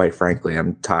quite frankly,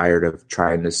 I'm tired of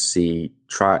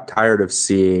tired of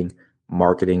seeing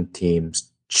marketing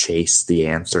teams chase the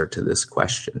answer to this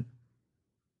question.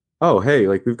 Oh, hey,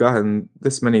 like, we've gotten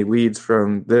this many leads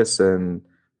from this, and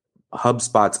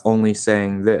HubSpot's only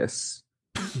saying this.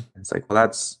 It's like, well,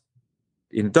 that's,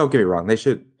 don't get me wrong. They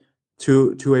should,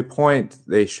 to a point,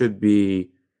 they should be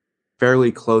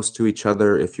fairly close to each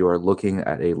other if you are looking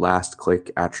at a last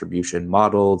click attribution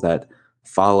model that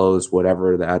follows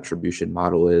whatever the attribution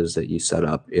model is that you set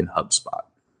up in HubSpot.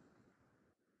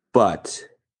 But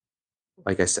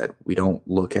like I said, we don't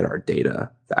look at our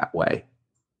data that way.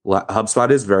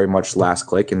 HubSpot is very much last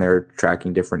click, and they're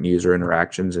tracking different user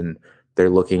interactions, and they're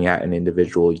looking at an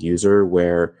individual user,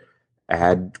 where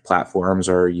ad platforms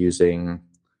are using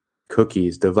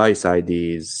cookies, device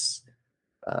IDs,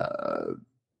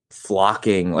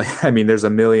 flocking. Like, I mean, there's a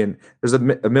million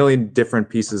different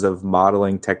pieces of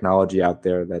modeling technology out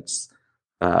there that's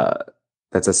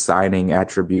assigning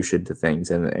attribution to things,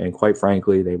 and quite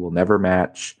frankly, they will never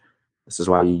match. This is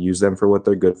why you use them for what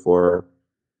they're good for.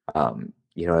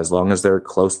 As long as they're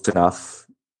close enough,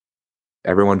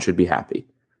 everyone should be happy.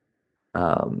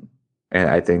 And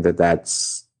I think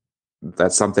that's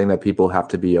something that people have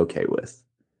to be okay with,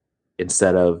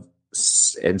 instead of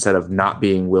not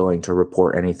being willing to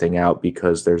report anything out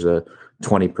because there's a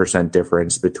 20%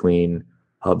 difference between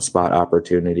HubSpot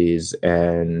opportunities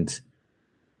and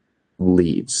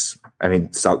leads. I mean,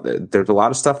 there's a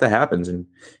lot of stuff that happens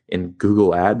in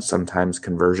Google Ads. Sometimes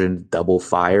conversions double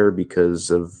fire because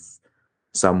of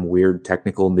some weird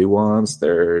technical nuance.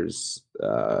 There's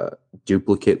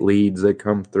duplicate leads that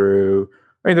come through.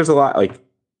 I mean, there's a lot. Like,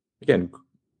 again,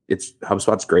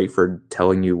 HubSpot's great for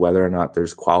telling you whether or not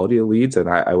there's quality of leads, and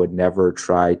I would never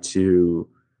try to.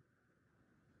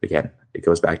 Again, it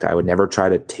goes back to, I would never try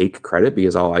to take credit,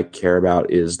 because all I care about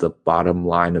is the bottom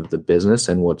line of the business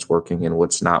and what's working and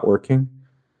what's not working.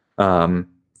 But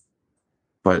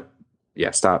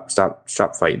yeah, stop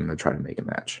fighting to try to make a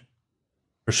match.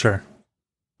 For sure.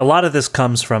 A lot of this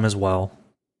comes from, as well,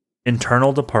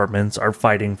 internal departments are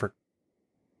fighting for,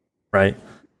 right?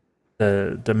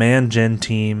 The demand gen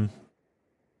team,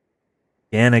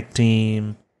 organic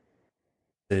team,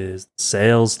 the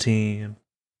sales team,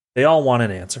 they all want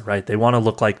an answer, right? They want to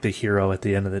look like the hero at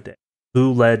the end of the day.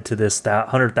 Who led to this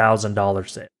 $100,000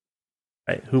 sale,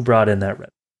 right? Who brought in that revenue?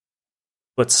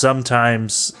 But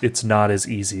sometimes it's not as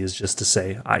easy as just to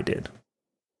say, I did,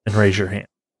 and raise your hand.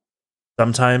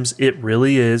 Sometimes it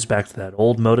really is, back to that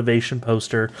old motivation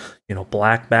poster,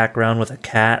 black background with a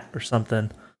cat or something.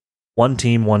 One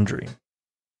team, one dream.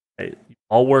 Right? You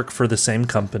all work for the same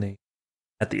company.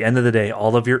 At the end of the day,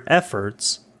 all of your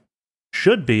efforts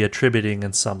should be attributing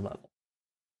in some level.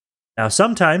 Now,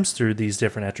 sometimes through these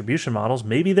different attribution models,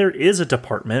 maybe there is a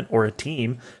department or a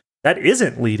team that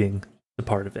isn't leading the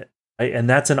part of it. Right? And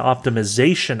that's an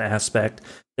optimization aspect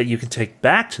that you can take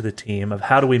back to the team of,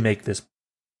 how do we make this?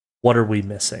 What are we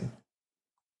missing?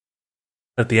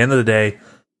 At the end of the day,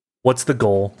 what's the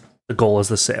goal? The goal is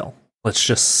the sale. Let's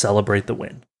just celebrate the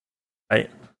win, right?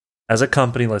 as a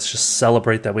company, let's just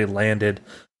celebrate that we landed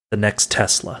the next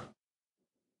Tesla.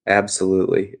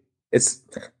 Absolutely. It's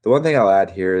the one thing I'll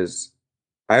add here is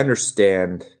I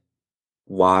understand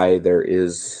why there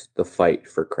is the fight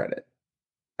for credit.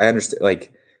 I understand,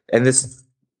 like, and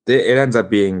it ends up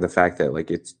being the fact that like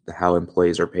it's how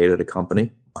employees are paid at a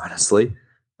company, honestly.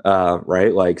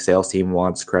 Right? Like sales team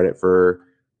wants credit for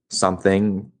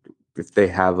something if they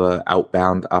have a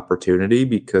outbound opportunity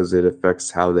because it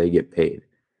affects how they get paid.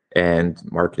 And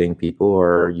marketing people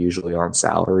are usually on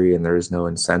salary and there is no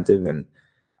incentive. And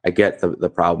I get the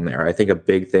problem there. I think a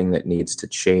big thing that needs to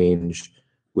change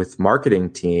with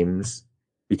marketing teams,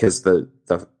 because the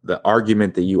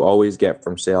argument that you always get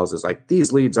from sales is like,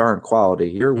 these leads aren't quality.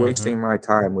 You're wasting my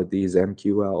time with these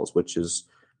MQLs, which is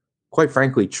quite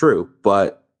frankly true.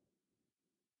 But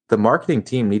the marketing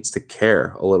team needs to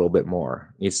care a little bit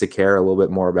more, needs to care a little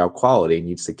bit more about quality,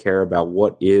 needs to care about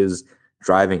what is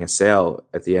driving a sale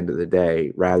at the end of the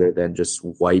day, rather than just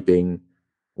wiping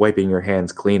your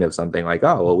hands clean of something like,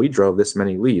 oh, well, we drove this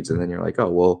many leads. And then you're like, oh,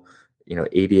 well,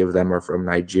 80 of them are from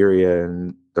Nigeria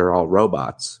and they're all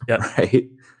robots, right?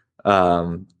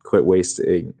 Quit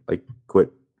wasting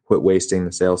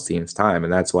the sales team's time.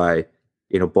 And that's why,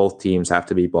 both teams have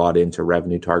to be bought into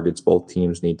revenue targets. Both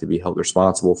teams need to be held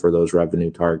responsible for those revenue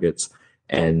targets.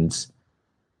 And,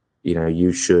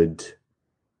 you should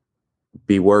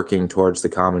be working towards the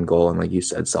common goal. And like you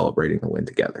said, celebrating the win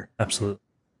together. Absolutely.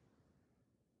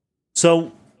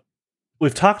 So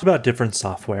we've talked about different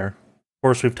software. Of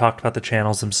course, we've talked about the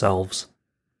channels themselves.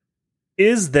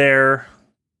 Is there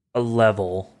a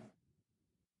level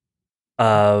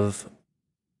of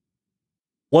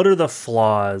what are the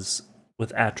flaws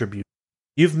with attribution?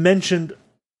 You've mentioned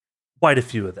quite a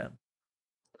few of them.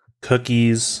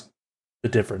 Cookies, the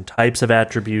different types of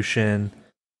attribution,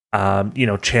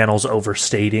 channels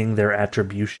overstating their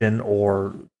attribution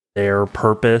or their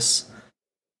purpose.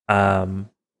 What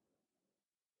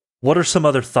are some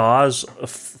other flaws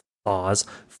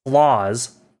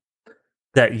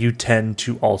that you tend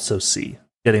to also see?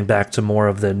 Getting back to more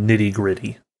of the nitty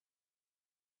gritty.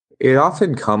 It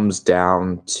often comes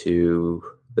down to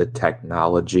the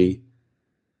technology.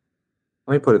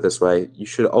 Let me put it this way. You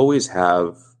should always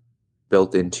have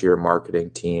built into your marketing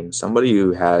team somebody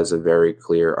who has a very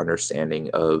clear understanding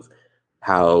of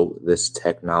how this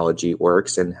technology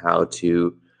works and how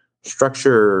to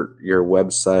structure your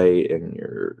website and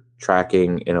your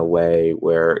tracking in a way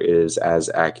where it is as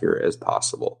accurate as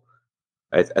possible.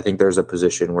 I think there's a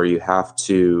position where you have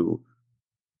to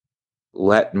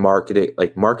let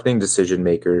marketing decision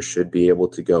makers should be able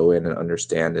to go in and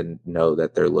understand and know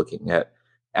that they're looking at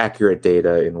accurate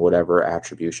data in whatever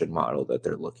attribution model that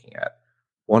they're looking at.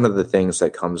 One of the things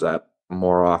that comes up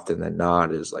more often than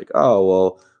not is like, oh,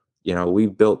 well, we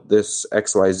built this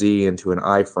XYZ into an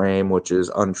iframe, which is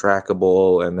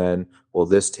untrackable. And then, well,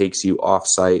 this takes you off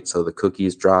site. So the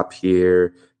cookies drop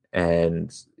here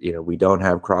and, we don't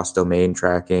have cross domain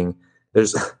tracking.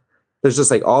 There's just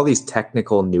like all these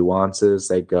technical nuances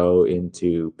that go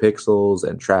into pixels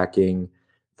and tracking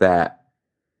that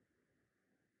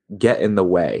get in the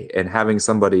way, and having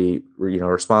somebody,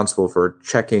 responsible for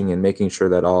checking and making sure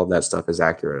that all of that stuff is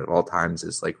accurate at all times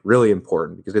is like really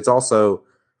important, because it's also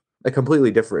a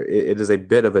completely different, it is a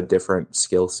bit of a different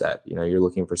skill set. You're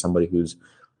looking for somebody who's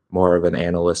more of an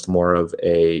analyst, more of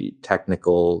a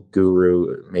technical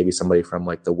guru, maybe somebody from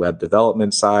like the web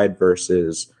development side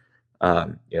versus,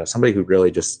 somebody who really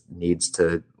just needs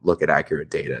to look at accurate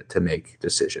data to make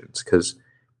decisions. Because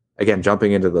again,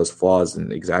 jumping into those flaws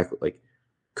and exactly like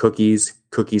cookies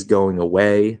going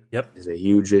away is a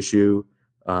huge issue.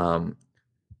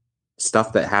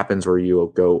 Stuff that happens where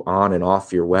you go on and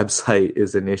off your website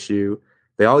is an issue.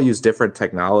 They all use different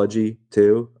technology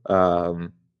too.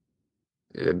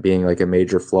 Being like a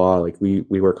major flaw, like we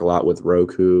work a lot with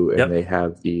Roku, and they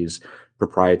have these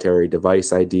proprietary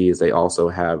device IDs. They also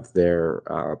have their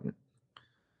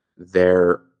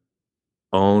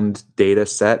owned data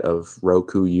set of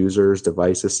Roku users,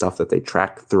 devices, stuff that they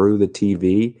track through the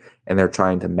TV, and they're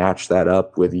trying to match that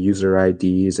up with user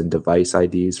IDs and device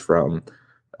IDs from,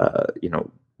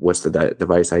 what's the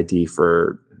device ID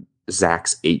for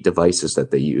Zach's 8 devices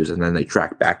that they use, and then they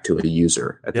track back to a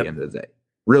user at the end of the day.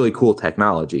 Really cool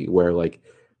technology where like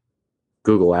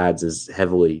Google Ads is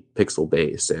heavily pixel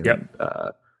based, and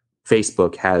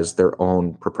Facebook has their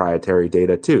own proprietary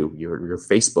data too. Your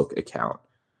Facebook account,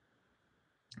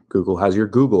 Google has your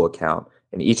Google account,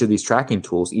 and each of these tracking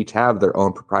tools each have their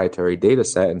own proprietary data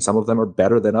set, and some of them are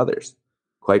better than others.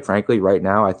 Quite frankly, right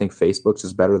now, I think Facebook's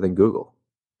is better than Google.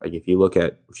 Like if you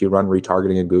run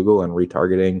retargeting in Google and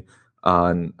retargeting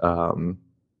on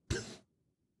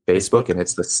Facebook, and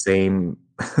it's the same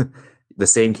the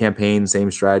same campaign,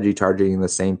 same strategy, targeting the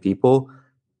same people,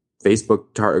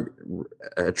 Facebook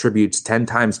attributes 10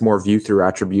 times more view through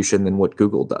attribution than what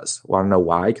Google does. Want to know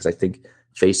why? Because I think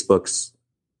Facebook's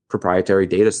proprietary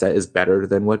data set is better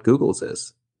than what Google's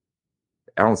is.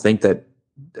 I don't think that,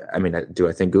 I mean, do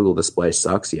I think Google Display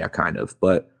sucks? Yeah, kind of.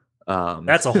 But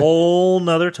that's a whole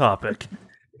nother topic.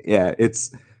 Yeah,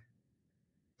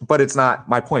 but it's not,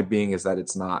 my point being is that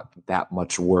it's not that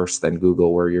much worse than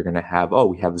Google, where you're going to have,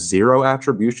 we have zero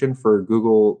attribution for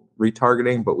Google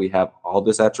retargeting, but we have all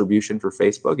this attribution for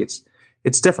Facebook.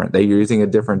 It's different. They're using a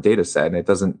different data set, and it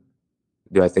doesn't,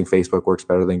 do I think Facebook works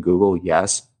better than Google?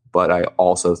 Yes, but I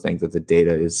also think that the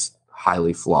data is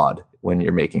highly flawed when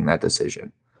you're making that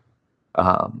decision.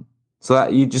 So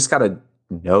that you just got to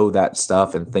know that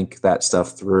stuff and think that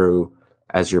stuff through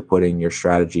as you're putting your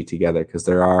strategy together, because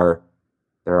there are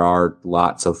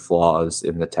lots of flaws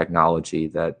in the technology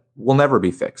that will never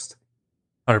be fixed.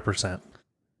 100%.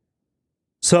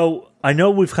 So I know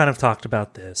we've kind of talked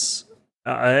about this,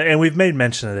 and we've made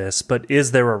mention of this, but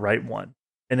is there a right one?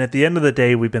 And at the end of the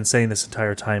day, we've been saying this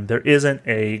entire time, there isn't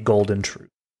a golden truth.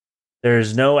 There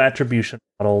is no attribution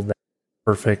model that's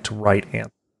perfect right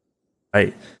answer,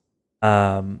 right?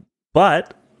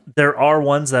 But there are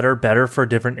ones that are better for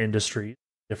different industries,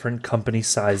 different company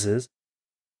sizes.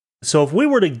 So if we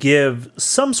were to give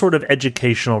some sort of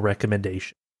educational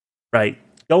recommendation, right,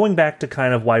 going back to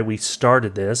kind of why we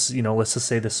started this, let's just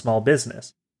say the small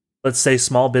business. Let's say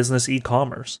small business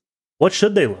e-commerce. What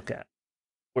should they look at?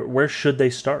 Where should they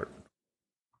start?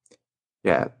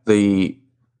 Yeah, the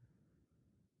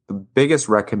biggest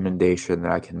recommendation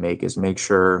that I can make is make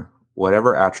sure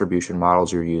whatever attribution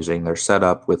models you're using, they're set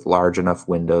up with large enough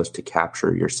windows to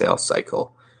capture your sales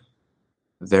cycle.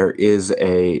 There is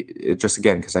just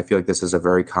again, because I feel like this is a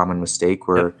very common mistake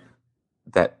where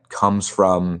that comes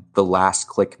from the last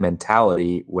click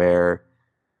mentality, where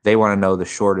they want to know the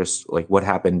shortest, like what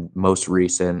happened most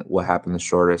recent, what happened the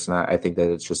shortest. And I think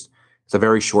that it's a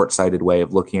very short-sighted way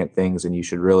of looking at things, and you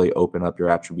should really open up your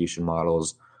attribution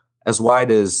models as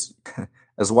wide as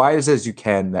you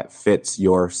can that fits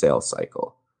your sales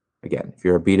cycle. Again, if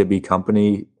you're a B2B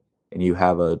company and you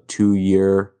have a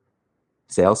 2-year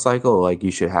sales cycle, like,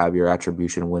 you should have your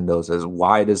attribution windows as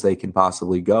wide as they can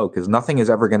possibly go, because nothing is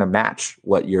ever going to match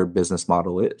what your business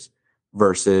model is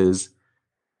versus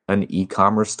an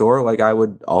e-commerce store. Like, I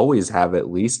would always have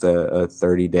at least a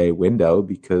 30-day window,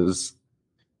 because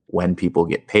when people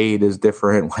get paid is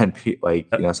different.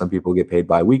 Some people get paid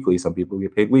bi-weekly, some people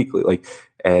get paid weekly.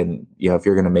 And if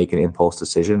you're going to make an impulse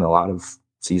decision, a lot of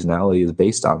seasonality is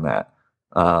based on that.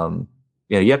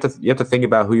 You have to think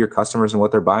about who your customers and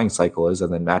what their buying cycle is,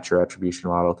 and then match your attribution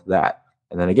model to that.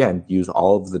 And then again, use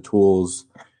all of the tools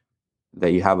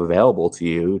that you have available to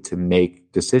you to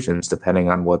make decisions depending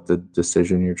on what the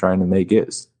decision you're trying to make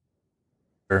is.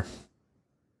 Sure.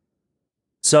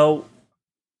 So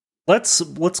let's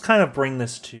kind of bring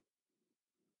this to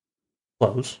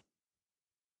close.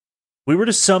 We were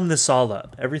to sum this all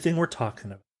up, everything we're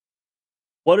talking about.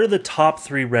 What are the top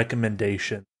 3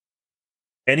 recommendations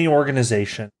any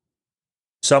organization,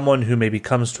 someone who maybe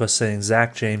comes to us saying,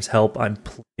 Zach, James, help, I'm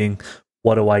pleading,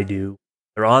 what do I do?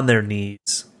 They're on their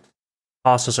knees,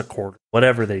 toss us a quarter,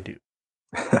 whatever they do.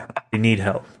 They need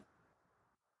help.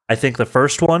 I think the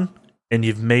first one, and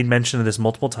you've made mention of this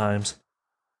multiple times,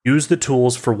 use the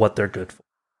tools for what they're good for.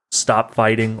 Stop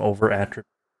fighting over attributes.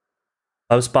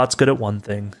 HubSpot's good at one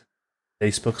thing.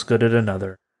 Facebook's good at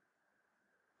another.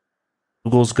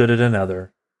 Google's good at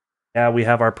another. Yeah, we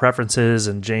have our preferences,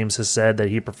 and James has said that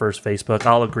he prefers Facebook.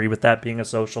 I'll agree with that, being a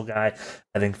social guy.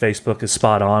 I think Facebook is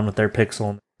spot on with their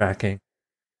pixel and tracking.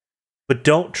 But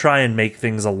don't try and make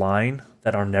things align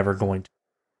that are never going to.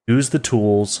 Use the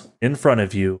tools in front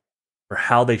of you for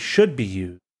how they should be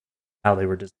used, how they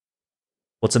were designed.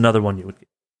 What's another one you would give?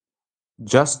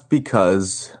 Just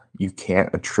because you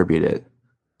can't attribute it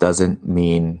doesn't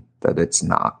mean that it's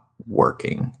not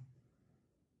working.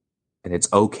 And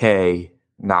it's okay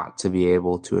not to be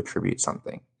able to attribute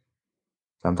something.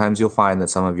 Sometimes you'll find that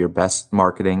some of your best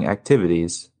marketing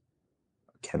activities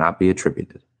cannot be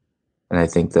attributed. And I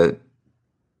think that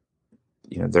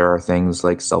there are things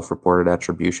like self-reported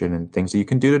attribution and things that you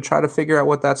can do to try to figure out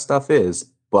what that stuff is.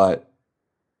 But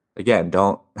again,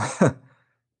 don't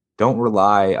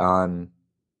rely on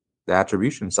the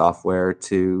attribution software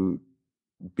to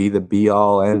be the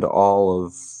be-all, end-all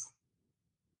of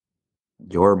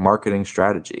your marketing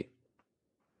strategy.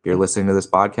 If you're listening to this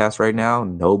podcast right now,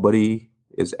 nobody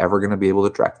is ever going to be able to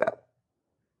track that.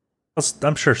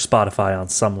 I'm sure Spotify on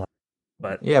some level,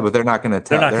 but they're not going to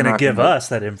tell. They're not going to give us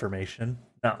that information.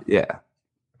 No. Yeah.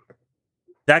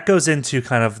 that goes into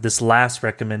kind of this last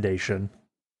recommendation.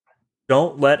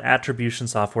 Don't let attribution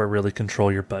software really control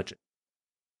your budget.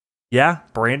 Yeah,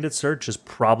 branded search is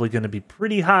probably going to be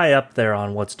pretty high up there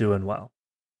on what's doing well.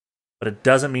 But it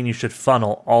doesn't mean you should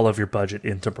funnel all of your budget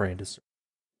into branded search.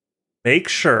 Make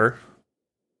sure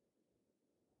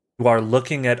you are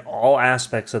looking at all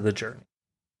aspects of the journey.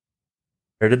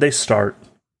 Where did they start?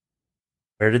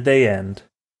 Where did they end?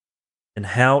 And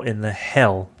how in the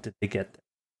hell did they get there?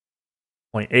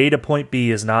 Point A to point B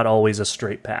is not always a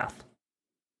straight path.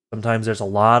 Sometimes there's a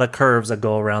lot of curves that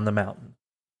go around the mountain.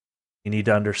 You need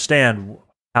to understand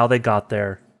how they got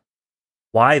there,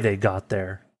 why they got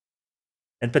there,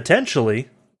 and potentially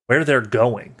where they're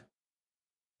going.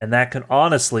 And that can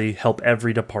honestly help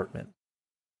every department.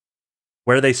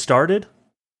 Where they started,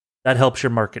 that helps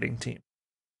your marketing team.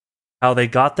 How they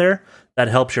got there, that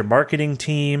helps your marketing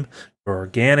team, your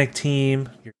organic team,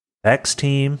 your UX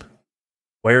team.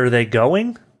 Where are they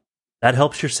going? That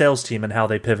helps your sales team and how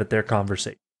they pivot their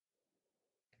conversation.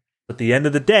 At the end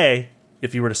of the day,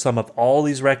 if you were to sum up all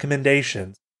these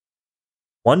recommendations,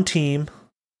 one team,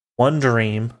 one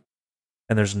dream,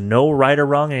 and there's no right or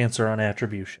wrong answer on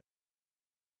attribution.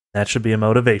 That should be a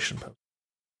motivation post.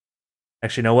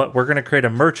 Actually, you know what? We're going to create a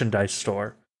merchandise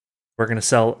store. We're going to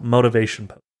sell motivation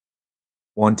posts.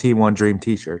 One team, one dream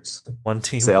t-shirts. One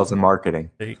team. Sales and marketing.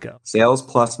 There you go. Sales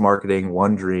plus marketing,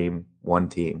 one dream, one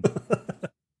team.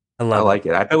 I like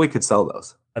it. I bet we could sell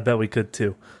those. I bet we could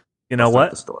too. You know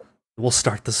what? We'll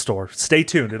start the store. Stay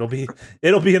tuned. It'll be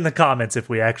in the comments if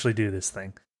we actually do this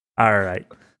thing. All right.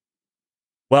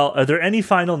 Well, are there any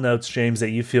final notes, James, that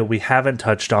you feel we haven't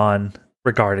touched on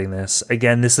regarding this?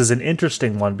 Again, this is an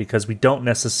interesting one because we don't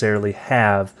necessarily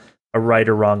have a right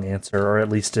or wrong answer, or at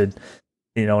least an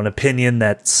opinion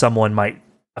that someone might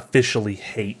officially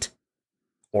hate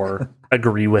or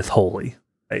agree with wholly.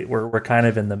 Right? We're kind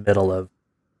of in the middle of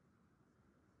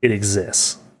it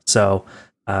exists. So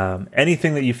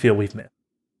anything that you feel we've missed?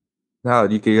 No,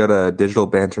 you can go to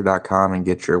digitalbanter.com and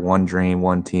get your one dream,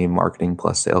 one team marketing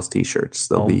plus sales t-shirts.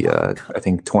 They'll be, I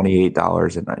think,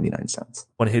 $28.99.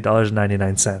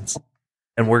 $28.99.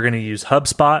 And we're going to use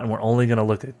HubSpot, and we're only going to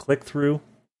look at click-through.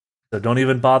 So don't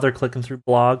even bother clicking through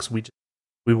blogs.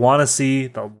 We want to see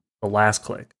the last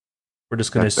click. We're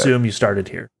just going to assume you started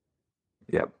here.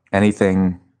 Yep.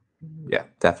 Anything, yeah,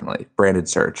 definitely. Branded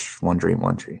search, one dream,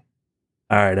 one tree.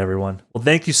 All right, everyone. Well,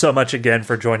 thank you so much again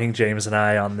for joining James and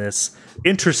I on this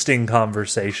interesting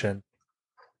conversation.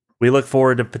 We look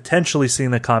forward to potentially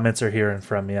seeing the comments or hearing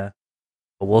from you.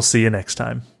 But we'll see you next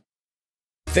time.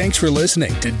 Thanks for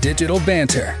listening to Digital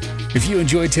Banter. If you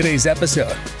enjoyed today's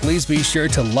episode, please be sure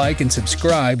to like and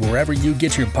subscribe wherever you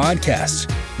get your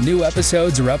podcasts. New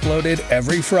episodes are uploaded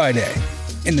every Friday.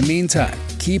 In the meantime,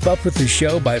 keep up with the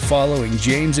show by following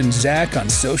James and Zach on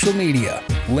social media.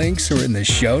 Links are in the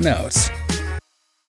show notes.